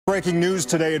Breaking news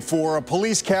today at 4. A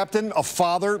police captain, a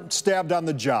father, stabbed on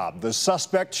the job. The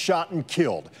suspect shot and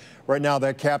killed. Right now,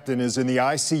 that captain is in the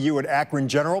ICU at Akron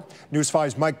General. News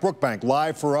 5's Mike Brookbank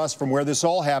live for us from where this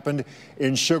all happened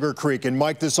in Sugarcreek. And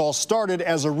Mike, this all started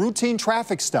as a routine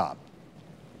traffic stop.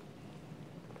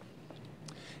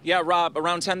 Yeah, Rob,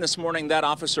 around 10 this morning, that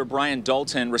officer, Brian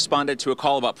Dalton, responded to a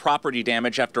call about property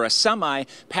damage after a semi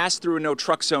passed through a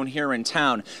no-truck zone here in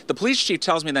town. The police chief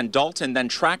tells me then Dalton then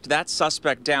tracked that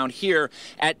suspect down here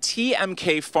at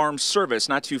TMK Farm Service,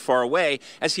 not too far away,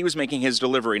 as he was making his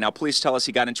delivery. Now, police tell us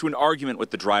he got into an argument with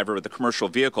the driver of the commercial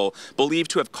vehicle, believed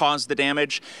to have caused the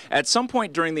damage. At some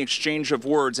point during the exchange of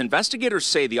words, investigators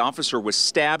say the officer was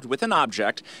stabbed with an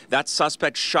object. That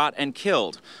suspect shot and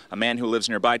killed. A man who lives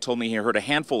nearby told me he heard a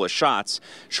handful of shots.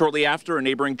 Shortly after, a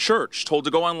neighboring church told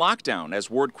to go on lockdown as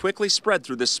word quickly spread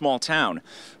through this small town.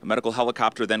 A medical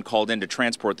helicopter then called in to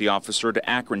transport the officer to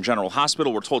Akron General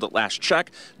Hospital. We're told at last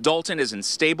check, Dalton is in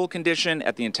stable condition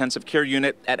at the intensive care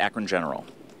unit at Akron General.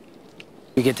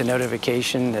 We get the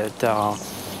notification that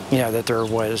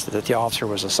that the officer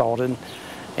was assaulted,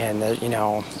 and that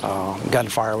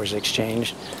gunfire was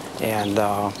exchanged,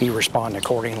 and he responded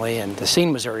accordingly. And the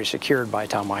scene was already secured by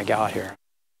the time I got here.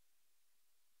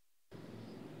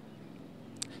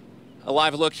 A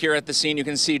live look here at the scene. You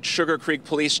can see Sugarcreek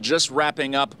police just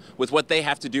wrapping up with what they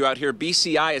have to do out here.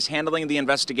 BCI is handling the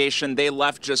investigation. They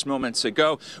left just moments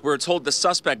ago. We're told the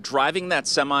suspect driving that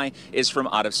semi is from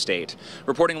out of state.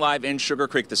 Reporting live in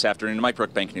Sugarcreek this afternoon, Mike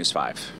Brookbank, News 5.